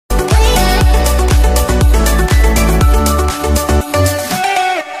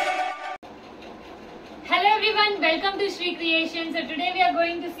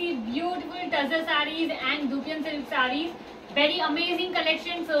sarees and Dhupian silk sarees. Very amazing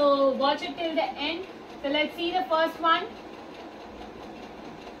collection, so watch it till the end. So let's see the first one.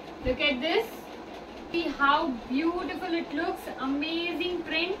 Look at this. See how beautiful it looks. Amazing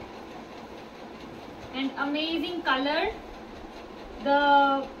print and amazing color.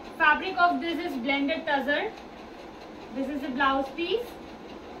 The fabric of this is blended Tusser. This is the blouse piece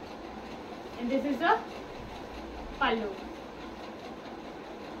and this is the pallu.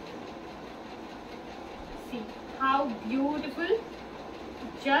 See how beautiful,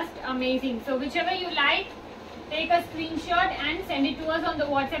 just amazing. So whichever you like, take a screenshot and send it to us on the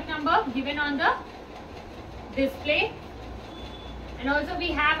WhatsApp number given on the display. And also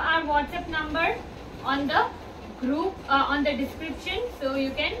we have our WhatsApp number on the group, on the description, so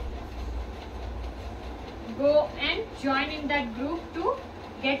you can go and join in that group to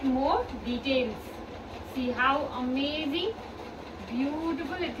get more details. See how amazing,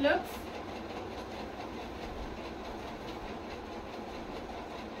 beautiful it looks.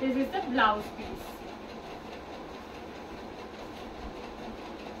 This is the blouse piece.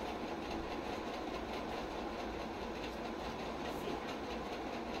 See.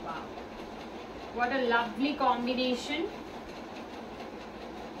 Wow. What a lovely combination.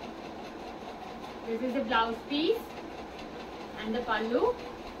 This is the blouse piece and the pallu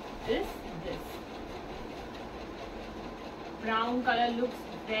is this. Brown color looks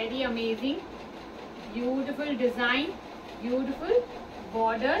very amazing. Beautiful design, beautiful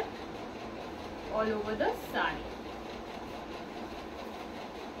border all over the saree.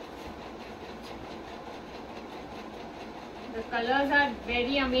 The colors are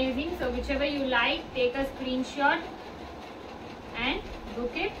very amazing, so whichever you like, take a screenshot and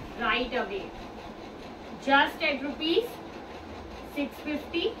book it right away. Just at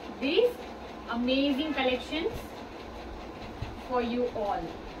Rs.650, these amazing collections for you all.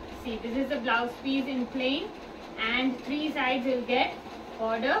 See, this is the blouse piece in plain and three sides will get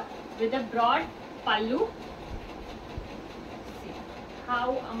border with a broad pallu. See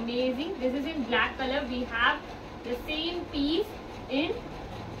how amazing. This is in black color. We have the same piece in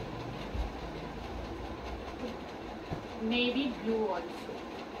navy blue also.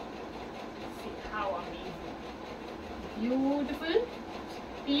 See how amazing. Beautiful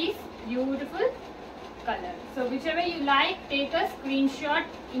piece, beautiful color. So whichever you like, take a screenshot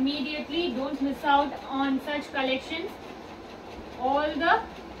immediately. Don't miss out on such collections. All the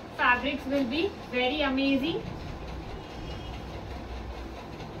fabrics will be very amazing.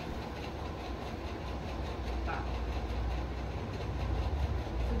 Wow.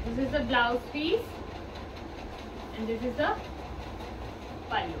 So this is the blouse piece and this is the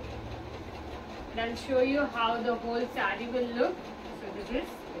pallu. And I'll show you how the whole saree will look. So this is it.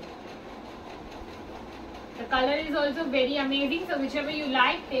 The color is also very amazing, so whichever you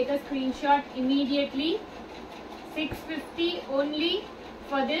like, take a screenshot immediately. 650 only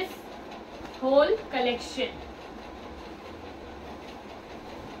for this whole collection.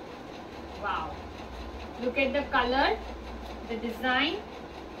 Wow, look at the color, the design,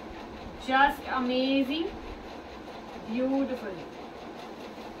 just amazing, beautiful.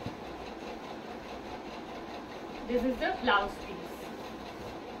 This is the blouse piece.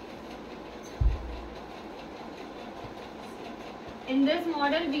 In this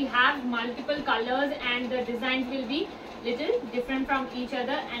model we have multiple colors and the designs will be little different from each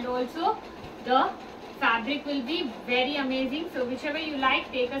other, and also the fabric will be very amazing. So whichever you like,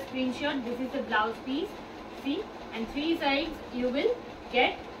 take a screenshot. This is the blouse piece. See, and three sides you will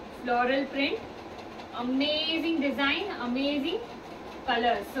get floral print. Amazing design, amazing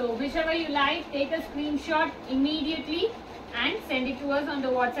colors. So whichever you like, take a screenshot immediately and send it to us on the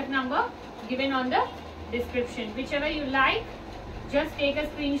WhatsApp number given on the description. Whichever you like, just take a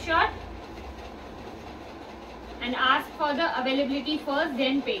screenshot and ask for the availability first,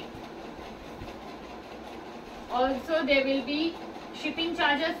 then pay. Also there will be shipping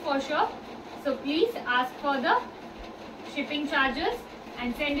charges for sure, so please ask for the shipping charges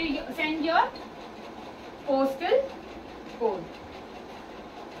and send your postal code.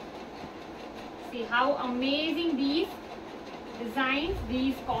 See how amazing these designs,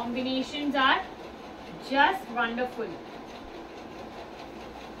 these combinations are, just wonderful.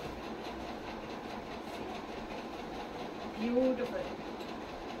 Beautiful.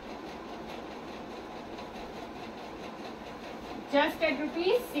 Just at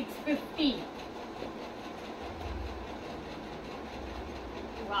Rs.650.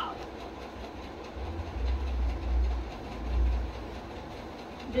 Wow.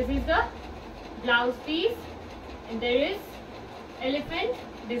 This is the blouse piece and there is elephant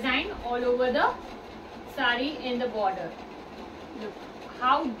design all over the saree in the border. Look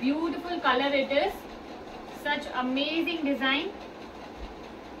how beautiful color it is. such amazing design.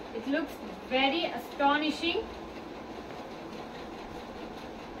 It looks very astonishing.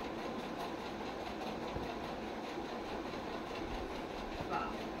 Wow.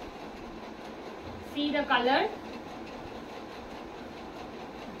 See the color.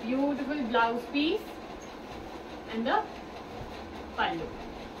 Beautiful blouse piece and the pallu.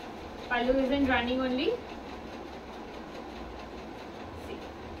 Pallu isn't running only. See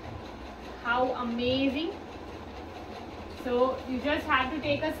how amazing. So you just have to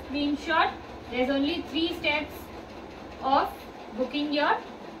take a screenshot. There's only 3 steps of booking your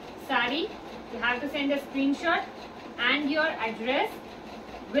saree. You have to send a screenshot and your address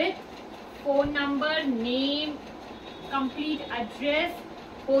with phone number, name, complete address,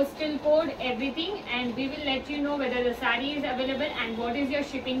 postal code, everything, and we will let you know whether the saree is available and what is your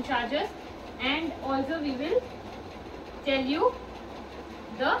shipping charges, and also we will tell you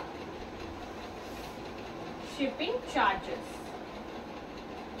the shipping charges.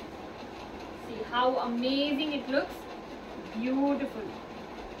 See how amazing it looks. Beautiful.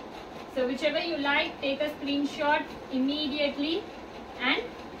 So whichever you like, take a screenshot immediately and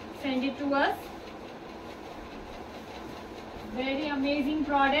send it to us. Very amazing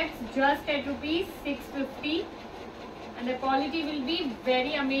products, just at ₹650, and the quality will be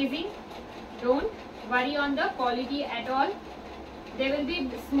very amazing. Don't worry on the quality at all. There will be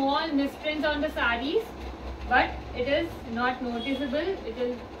small misprints on the sarees, but it is not noticeable. It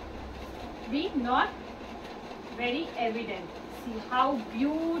will be not very evident. See how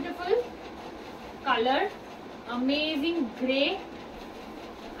beautiful color, amazing grey,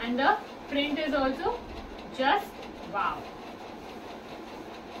 and the print is also just wow.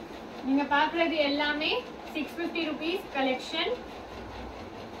 நீங்க பார்க்கிறது எல்லாமே 650 rupees collection.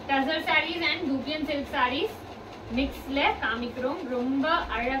 Tusser sarees and Dhupian silk sarees mixல காமிக்கிறோம். ரொம்ப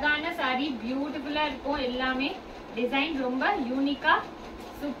அழகான saree, பியூட்டிஃபுல்லா இருக்கும். எல்லாமே design ரொம்ப யூனிக்கா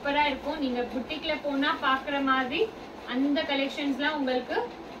சூப்பரா இருக்கும். நீங்க புட்டிக்ல போனா பார்க்குற மாதிரி அந்த கலெக்ஷன்ஸ்லாம் உங்களுக்கு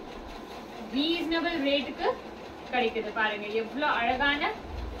ரீசனபிள் ரேட்டுக்கு கிடைக்குது. பாருங்க எவ்வளோ அழகான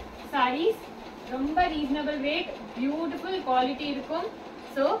sarees, ரொம்ப ரீசனபிள் ரேட், பியூட்டிஃபுல் குவாலிட்டி இருக்கும்.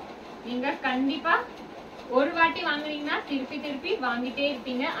 ஸோ நீங்க கண்டிப்பா ஒரு வாட்டி வாங்குனீங்கன்னா திருப்பி திருப்பி வாங்கிட்டே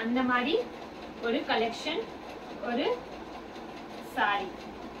இருப்பீங்க. அந்த மாதிரி ஒரு கலெக்ஷன், ஒரு சாரி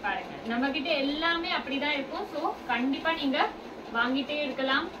பாருங்க. நம்ம கிட்ட எல்லாமே அப்படிதான் இருக்கும். ஸோ கண்டிப்பா நீங்க வாங்கிட்டே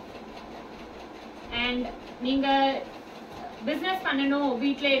இருக்கலாம். அண்ட் நீங்க பிசினஸ் பண்ணணும்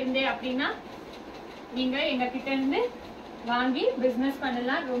வீட்ல இருந்தே அப்படின்னா நீங்க எங்க கிட்ட இருந்து வாங்கி பிசினஸ்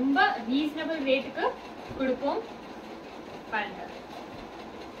பண்ணலாம். ரொம்ப ரீசனபிள் ரேட்டுக்கு கொடுப்போம். பாருங்க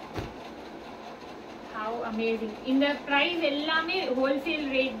how amazing. இந்த பிரைஸ் எல்லாமே ஹோல்சேல்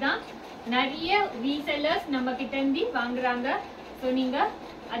ரேட் தான். நிறைய ரீசெல்லர்ஸ் நம்ம கிட்ட இருந்து வாங்குறாங்க. ஸோ நீங்க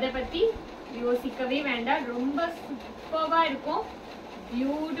அதை பத்தி யோசிக்கவே வேண்டாம். ரொம்ப சூப்பர்வா இருக்கும்.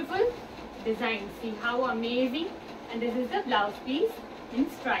 Beautiful design. See how amazing. And this is the blouse piece in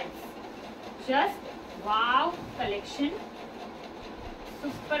stripes. Just wow collection.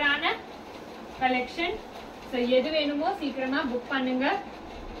 சூப்பரான கலெக்ஷன். ஸோ எது வேணுமோ சீக்கிரமா புக் பண்ணுங்க.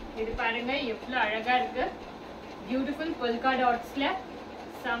 இது பாருங்க எவ்வளோ அழகா இருக்கு. பியூட்டிஃபுல் பொல்கா டாட்ஸ்ல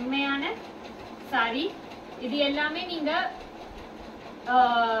செம்மையான சாரி. இது எல்லாமே நீங்க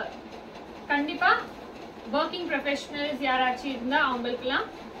கண்டிப்பா ஒர்க்கிங் ப்ரொஃபஷனல்ஸ் யாராச்சும் இருந்தா அவங்களுக்குலாம்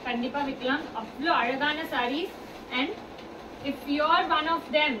கண்டிப்பா விற்கலாம். அவ்வளோ அழகான saris. And if you are one of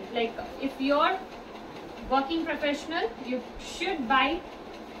them, like if you are working professional, you should buy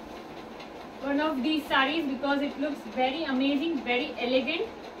one of these sarees because it looks very amazing, very elegant,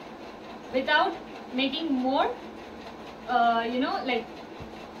 without making more like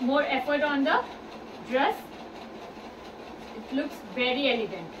more effort on the dress. It looks very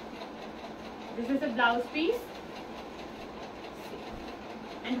elegant. This is a blouse piece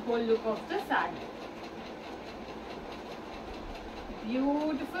and whole look of the saree.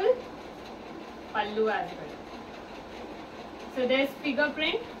 Beautiful pallu as well. So there's figure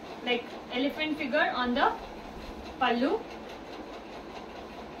print, like elephant figure on the pallu.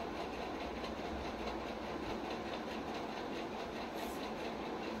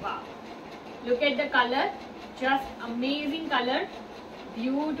 Wow, look at the color, just amazing color,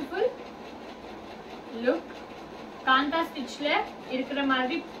 beautiful look. Kanta stitch la irukra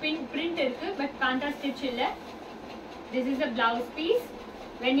madri print irukku, but kanta stitch illa. This is a blouse piece.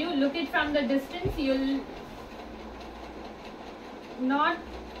 When you look it from the distance, you'll not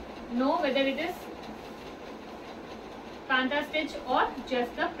know whether it is kanta stitch or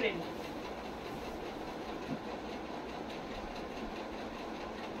just the print.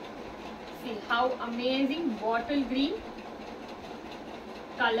 See how amazing bottle green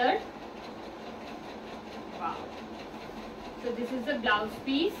color, Wow. So this is the blouse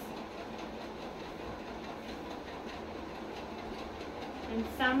piece. And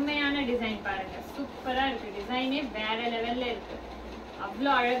செம்மையான design பாருங்க, சூப்பரா இருக்கு. டிசைனே வேற லெவல்ல இருக்கு. அவ்வளோ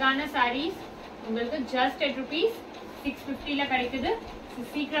அழகான sarees உங்களுக்கு just at rupees 650 ல கிடைக்குது.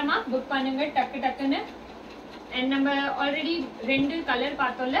 சீக்கிரமா புக் பண்ணுங்க டக்கு டக்குன்னு. And நம்ம ஆல்ரெடி ரெண்டு கலர்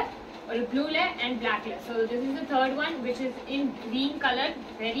பார்த்தோம்ல, ஒரு ப்ளூல and blackல. So this is the third one which is in green color,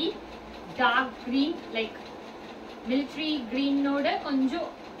 very dark green, like military green நோட கொஞ்சம்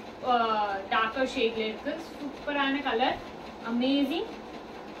darker shadeல இருக்கு. சூப்பரான கலர், amazing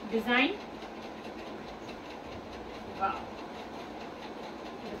design. Wow.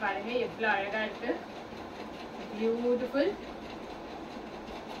 இது பாருங்க எவ்வளவு அழகா இருக்கு. Beautiful.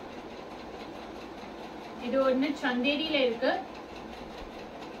 இது ஒன்னு சந்தேரியில இருக்கு.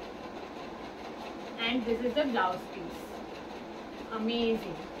 And this is the blouse piece.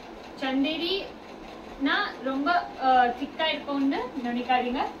 Amazing. Chanderi நா ரொம்ப திக்கா இருக்கும்னு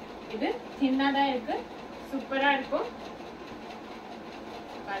நினைக்காதீங்க. இது சின்னதா இருக்கு, சூப்பரா இருக்கும்.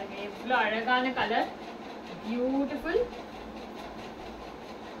 பாருங்க எவ்வளவு அழகான colour. Beautiful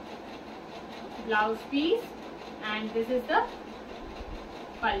blouse piece. And this is the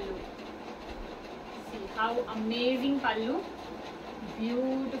pallu. See how amazing pallu.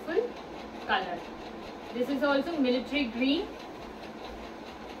 Beautiful color. This is also military green.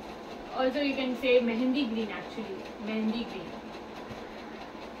 Also you can say mehendi green, actually mehendi green.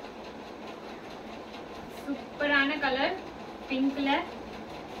 சூப்பரான கலர், பிங்க்ல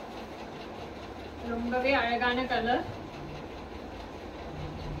ரொம்பவே அழகான colour.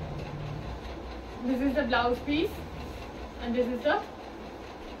 This is the blouse piece and this is the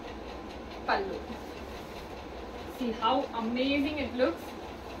pallu. See how amazing it looks.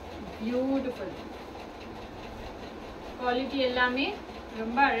 Beautiful. Quality எல்லாமே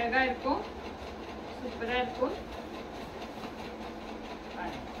ரொம்ப அழகா இருக்கும், சூப்பரா இருக்கும்.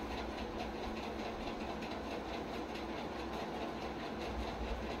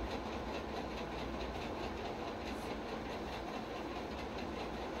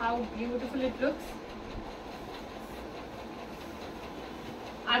 How beautiful it looks.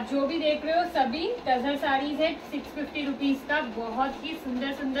 आप जो भी देख रहे हो सभी टसर साड़ीज है 650 रुपीज का. बहुत ही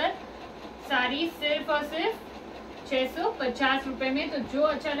सुंदर सुंदर साड़ी, सिर्फ और सिर्फ 650 रुपए में. तो जो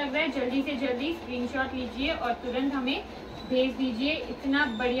अच्छा लग रहा है जल्दी से जल्दी स्क्रीनशॉट लीजिए और तुरंत हमें भेज दीजिए. इतना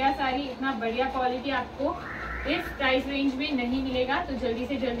बढ़िया साड़ी, इतना बढ़िया क्वालिटी आपको इस प्राइस रेंज में नहीं मिलेगा. तो जल्दी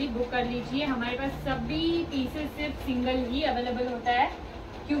से जल्दी बुक कर लीजिए. हमारे पास सभी पीसेस सिर्फ सिंगल ही अवेलेबल होता है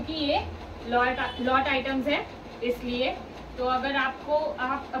क्योंकि ये लॉट आइटम्स है, इसलिए. तो अगर आपको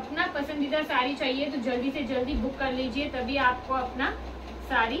अपना पसंदीदा साड़ी चाहिए तो जल्दी से जल्दी बुक कर लीजिए, तभी आपको अपना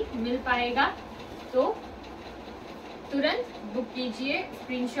साड़ी मिल पाएगा. तो तुरंत बुक कीजिए,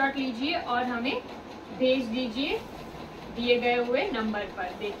 स्क्रीनशॉट लीजिए और हमें भेज दीजिए दिए गए हुए नंबर पर.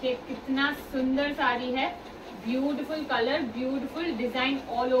 देखिए कितना सुंदर साड़ी है. Beautiful colour, beautiful design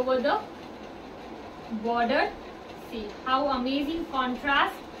all over the border. See how amazing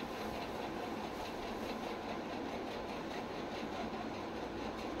contrast.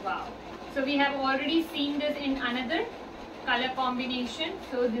 Wow. So we have already seen this in another color combination.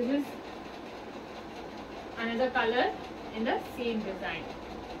 So this is another color in the same design.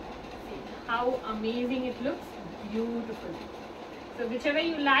 See how amazing it looks. Beautiful. So whichever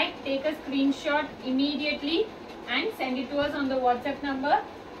you like, take a screenshot immediately and send it to us on the WhatsApp number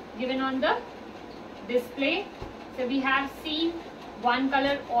given on the display. So we have seen one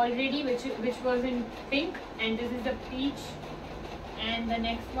color already which was in pink, and this is the peach, and the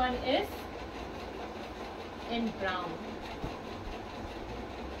next one is in brown.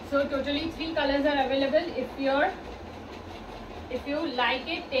 So totally 3 colors are available. If you like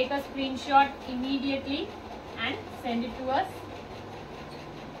it, take a screenshot immediately and send it to us.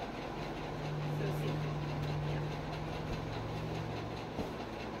 So see.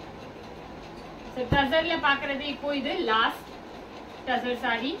 So Tussarல பார்க்கிறது இப்போ இது last Tusser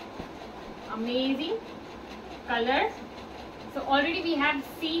saree. Amazing color. So already we have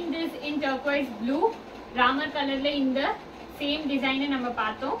seen this in turquoise blue. Ramar colorல இந்த same design நம்ம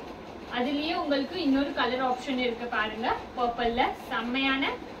பார்த்தோம். அதுலயே உங்களுக்கு இன்னொரு colour option இருக்கு பாருங்க, பர்பிள்ல. செம்மையான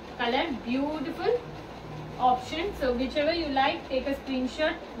colour, beautiful option. So whichever you like, take a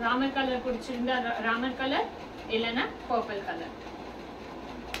screenshot. Ramar color பிடிச்சிருந்தா ராமர் கலர், இல்லனா purple color.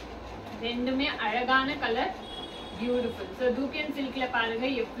 ரெண்டுமே அழகான கலர், பியூட்டிஃபுல். ஸோ Dhupian சில்க்ல பாருங்க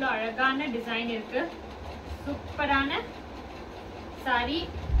எவ்வளோ அழகான டிசைன் இருக்கு, சூப்பரான சாரி.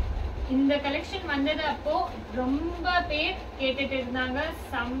 இந்த கலெக்ஷன் வந்தது அப்போ ரொம்ப பேர் கேட்டுட்டு இருந்தாங்க,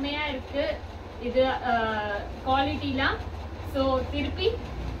 செம்மையா இருக்கு இது குவாலிட்டிலாம். ஸோ திருப்பி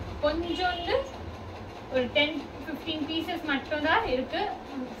கொஞ்சோண்டு ஒரு 10-15 பீசஸ் மட்டும் தான் இருக்கு.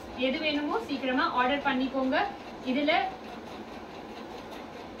 எது வேணுமோ சீக்கிரமா ஆர்டர் பண்ணிக்கோங்க. இதுல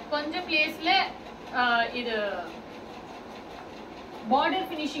கொஞ்சம் பிளேஸ்ல இது பார்டர்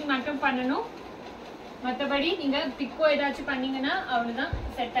ஃபினிஷிங் மட்டும் பண்ணணும். மற்றபடி நீங்க பிக்கோ ஏதாச்சும் பண்ணீங்கன்னா அவ்வளவுதான்,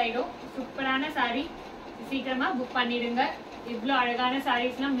 செட் ஆயிடும். சூப்பரான சாரி, சீக்கிரமா புக் பண்ணிடுங்க. இவ்வளோ அழகான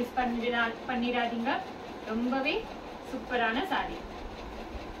சாரீஸ்லாம் மிஸ் பண்ணிடாதீங்க. ரொம்பவே சூப்பரான சாரி.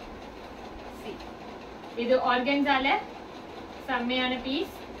 இது ஆர்கன்ஸால செம்மையான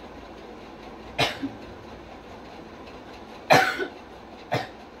piece.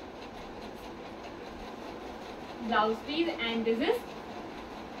 Blouse piece and this is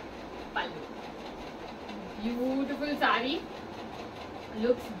pallu. Beautiful saree,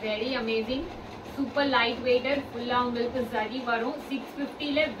 looks very amazing. Super light weighted, full உங்களுக்கு zari வரும். 650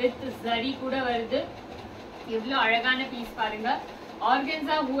 ல with zari கூட வருது. இவ்ளோ அழகான பீஸ் பாருங்க.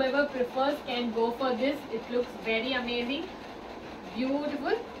 Organza, whoever prefers can go for this. It looks very amazing.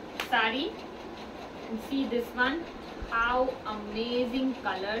 Beautiful saree. And see this one, how amazing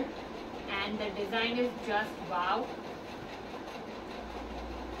color. And the design is just wow.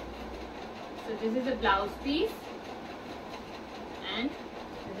 So this is a blouse piece and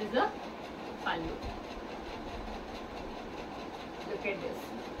this is a pallu. Look at this,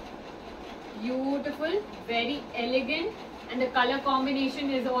 beautiful, very elegant, and the color combination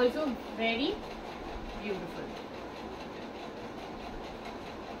is also very beautiful.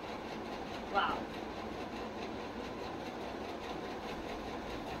 Wow.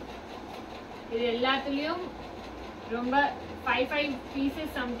 இது எல்லாத்துலயும் ரொம்ப 5 pieces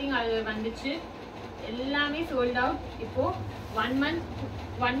something அது வந்துச்சு. எல்லாமே sold out. இப்போ 1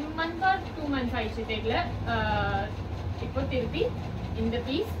 month or 2 months ஆயிடுச்சு தெரியல. இப்போ திருப்பி இந்த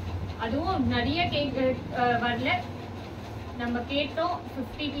பீஸ், அதுவும் நிறைய வரல. நம்ம கேட்டோம்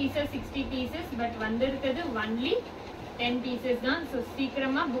 50 pieces 60 pieces, பட் வந்திருக்கிறது ஒன்லி 10 pieces தான். ஸோ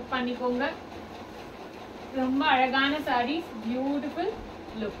சீக்கிரமா புக் பண்ணிக்கோங்க. ரொம்ப அழகான சாரீஸ், பியூட்டிஃபுல்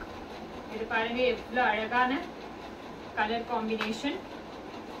லுக். இது பாருங்க எவ்வளவு அழகான colour combination,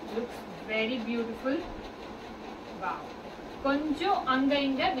 looks very beautiful. Wow. கொஞ்சம் அங்க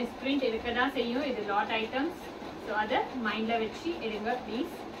இங்க மிஸ்பிரிண்ட் இருக்கதான் செய்யும், இது லாட் ஐட்டம்ஸ். ஸோ அதை மைண்ட்ல வச்சு எடுங்க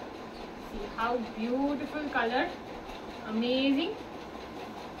please. See how beautiful color, amazing.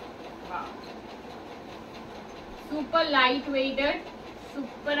 Wow. Super light weighted,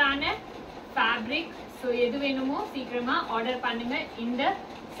 சூப்பரான ஃபேப்ரிக். ஸோ எது வேணுமோ சீக்கிரமா ஆர்டர் பண்ணுங்க. இந்த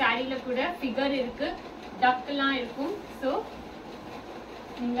சாரியில கூட ஃபிகர் இருக்கு, டக்லாம் இருக்கும். ஸோ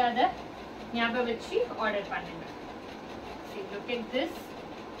நீங்க அதை ஞாபகம் வச்சு ஆர்டர் பண்ணுங்க. See, look at this,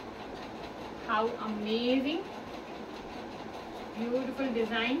 how amazing, beautiful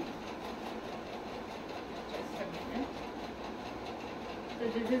design. Just a minute. So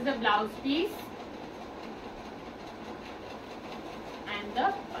this is the blouse piece and the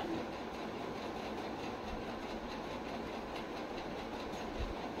pallu.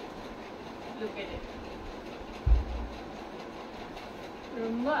 Look at it.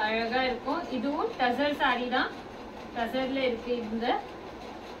 ரொம்ப அழகா இருக்கும். இதுவும் டசர் சாரி தான், டசர்ல இருக்கு. இந்த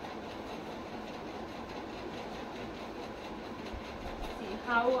see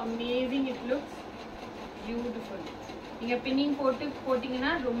how amazing it looks, beautiful. நீங்க pinning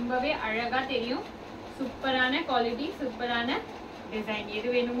போட்டீங்கன்னா ரொம்பவே அழகா தெரியும். சூப்பரான குவாலிட்டி, சூப்பரான டிசைன். எது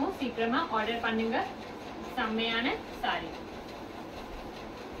வேணுமோ சீக்கிரமா ஆர்டர் பண்ணுங்க. செம்மையான சாரி.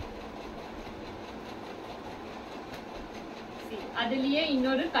 அதுலயே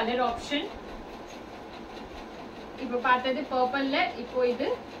இன்னொரு கலர் ஆப்ஷன். இப்போ பார்த்தது பர்பிள்ல, இப்போ இது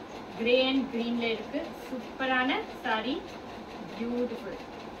கிரே அண்ட் கிரீன்ல இருக்கு. சூப்பரான sorry, beautiful.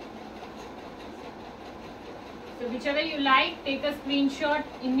 So whichever you like, take a screenshot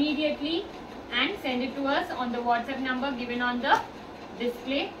immediately and send it to us on the WhatsApp number given on the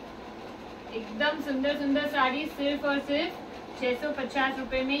display. एकदम सुंदर सुंदर साड़ी सिर्फ और सिर्फ 650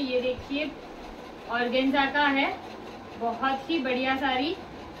 रुपए में. ये देखिए ऑर्गेन्जा का है, बहुत ही बढ़िया साड़ी.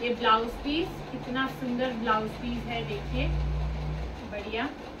 ये ब्लाउज पीस, कितना सुंदर ब्लाउज पीस है, देखिए बढ़िया.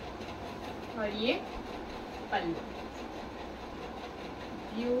 और ये पल्लू,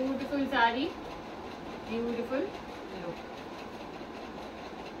 ब्यूटीफुल साड़ी, ब्यूटीफुल लुक.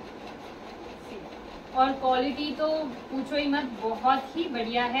 और क्वालिटी तो पूछो ही मत, बहुत ही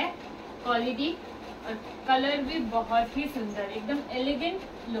बढ़िया है क्वालिटी. और कलर भी बहुत ही सुंदर, एकदम एलिगेंट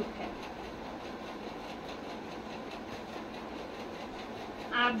लुक है.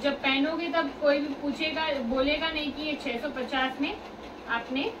 आप जब पहनोगे तब कोई भी पूछेगा, बोलेगा नहीं कि ये 650 में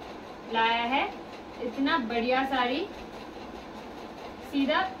आपने लाया है. इतना बढ़िया साड़ी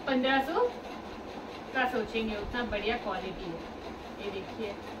सीधा 1500 का सोचेंगे, उतना बढ़िया क्वालिटी है. ये देखिए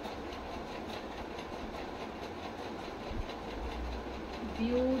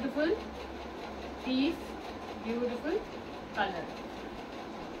beautiful piece, beautiful colour.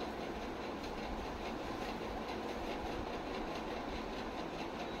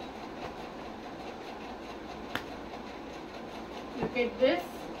 Look at this,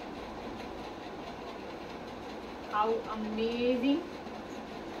 how amazing.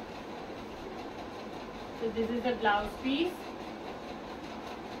 So this is the blouse piece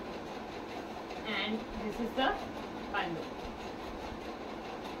and this is the pallu.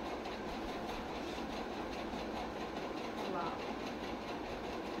 Wow,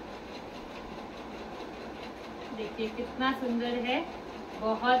 देखिए कितना सुंदर है,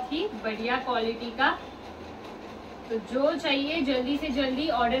 बहुत ही बढ़िया क्वालिटी का। तो जो चाहिए जल्दी से जल्दी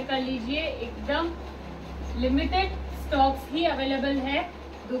ऑर्डर कर लीजिए, एकदम लिमिटेड स्टॉक्स ही अवेलेबल है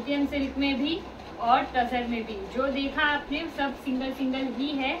धुपियन सिल्क में भी और टसर में भी। जो देखा आपने सब सिंगल सिंगल ही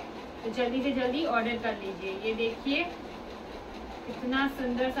है, तो जल्दी से जल्दी ऑर्डर कर लीजिए। ये देखिए कितना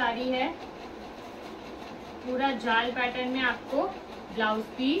सुंदर साड़ी है, पूरा जाल पैटर्न में आपको ब्लाउज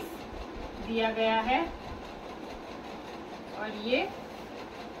पीस दिया गया है और ये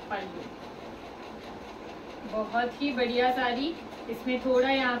पल्लू। बहुत ही बढ़िया साड़ी। इसमें थोड़ा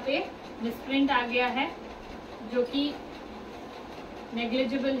यहाँ पे मिसप्रिंट आ गया है जो कि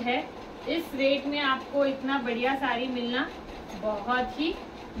नेग्लिजिबल है। इस रेट में आपको इतना बढ़िया साड़ी मिलना बहुत ही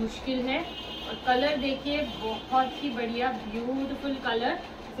मुश्किल है। और कलर देखिए बहुत ही बढ़िया ब्यूटीफुल कलर।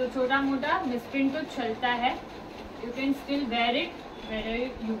 तो छोटा मोटा मिसप्रिंट तो चलता है, you can still where it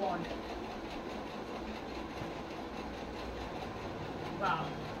where you want. वाह,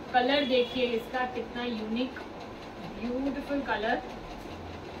 कलर देखिए इसका कितना unique beautiful colour,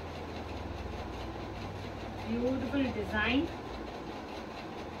 beautiful design.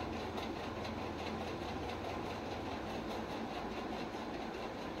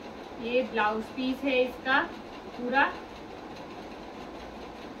 ये ब्लाउज पीस है इसका पूरा,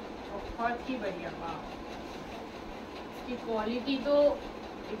 बहुत ही बढ़िया। वाह, इसकी क्वालिटी तो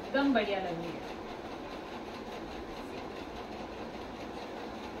एकदम बढ़िया लग रही है।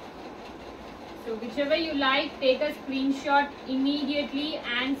 So whichever you like, take a screenshot immediately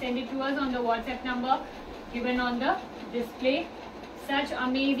and send it to us on the WhatsApp number given on the display. Such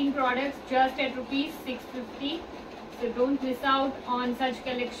amazing products just at Rs.650. So don't miss out on such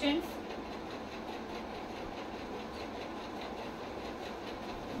collections.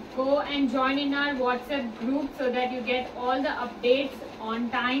 Go and join in our WhatsApp group so that you get all the updates on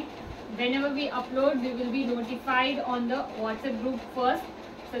time. Whenever we upload, we will be notified on the WhatsApp group first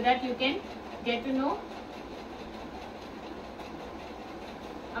so that you can get to know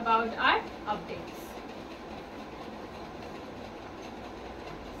about our updates.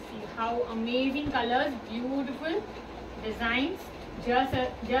 See how amazing colors, beautiful designs, just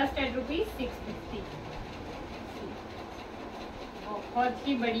at Rs.650. बहुत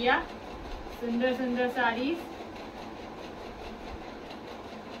ही बढ़िया सुंदर सुंदर साड़ीज।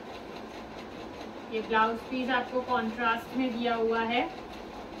 ये blouse piece आपको contrast में दिया हुआ है,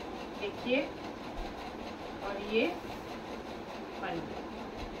 देखिए, और ये पल्लू।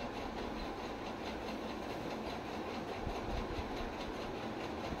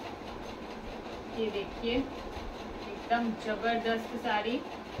 ये देखिए एकदम जबरदस्त साड़ी,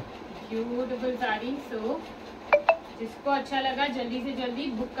 ब्यूटीफुल साड़ी। सो जिसको अच्छा लगा जल्दी से जल्दी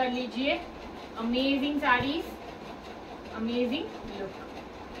बुक कर लीजिए। Amazing saris, amazing look.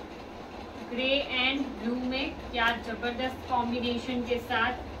 Grey and blue में क्या जबरदस्त कॉम्बिनेशन के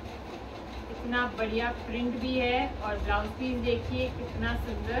साथ, इतना बढ़िया प्रिंट भी है। और ब्लाउज पीस देखिए कितना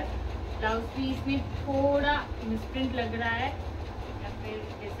सुंदर। ब्लाउज पीस में थोड़ा मिसप्रिंट लग रहा है या फिर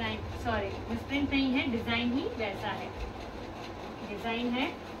डिजाइन, सॉरी मिसप्रिंट नहीं है, डिजाइन ही वैसा है, डिजाइन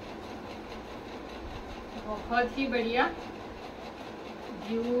है। बहुत ही बढ़िया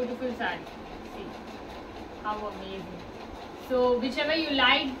beautiful sari. See how amazing. So whichever you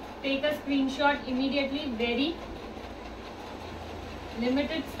like, take a screenshot immediately. Very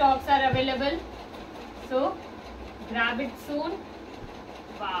limited stocks are available, so grab it soon.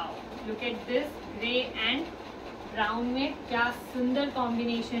 Wow, look at this gray and brown में क्या सुंदर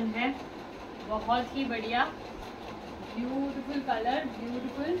कॉम्बिनेशन है, बहुत ही बढ़िया beautiful colour,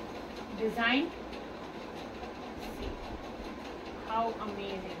 beautiful design. How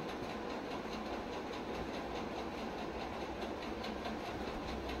amazing.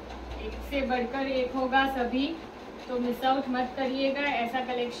 एक से बढ़कर एक होगा सभी, तो मिस आउट मत करिएगा। ऐसा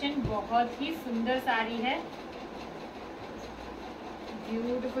कलेक्शन बहुत ही सुंदर साड़ी है,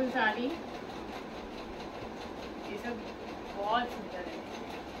 ब्यूटीफुल साड़ी। ये सब बहुत सुंदर है,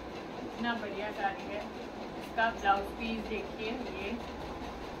 इतना बढ़िया साड़ी है। इसका ब्लाउज पीस देखिए, ये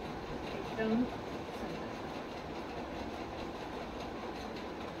एकदम सुंदर।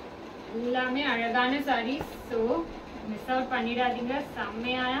 எல்லாமே அழகான sarees. So miss out பண்ணிடாதீங்க.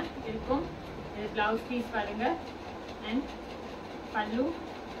 செம்மையா இருக்கும். இது blouse piece பாருங்க. And pallu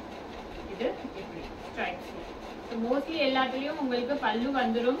இது இப்படி stripes. So mostly எல்லாத்துலயும் உங்களுக்கு pallu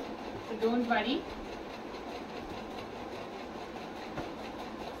வந்துரும். So don't worry.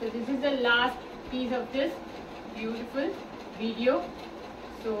 So this is the last piece of this beautiful video.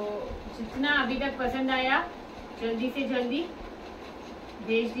 So जितना अभी तक पसंद आया जल्दी से जल्दी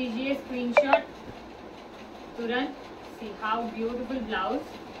भेज दीजिए स्क्रीनशॉट तुरंत. See how beautiful blouse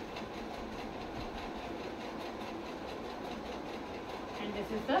and this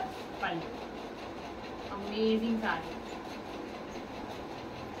is the pallu. Amazing saree.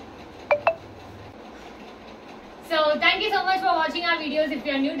 So thank you so much for watching our videos. If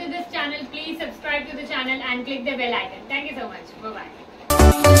you are new to this channel, please subscribe to the channel and click the bell icon. Thank you so much. Bye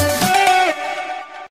bye.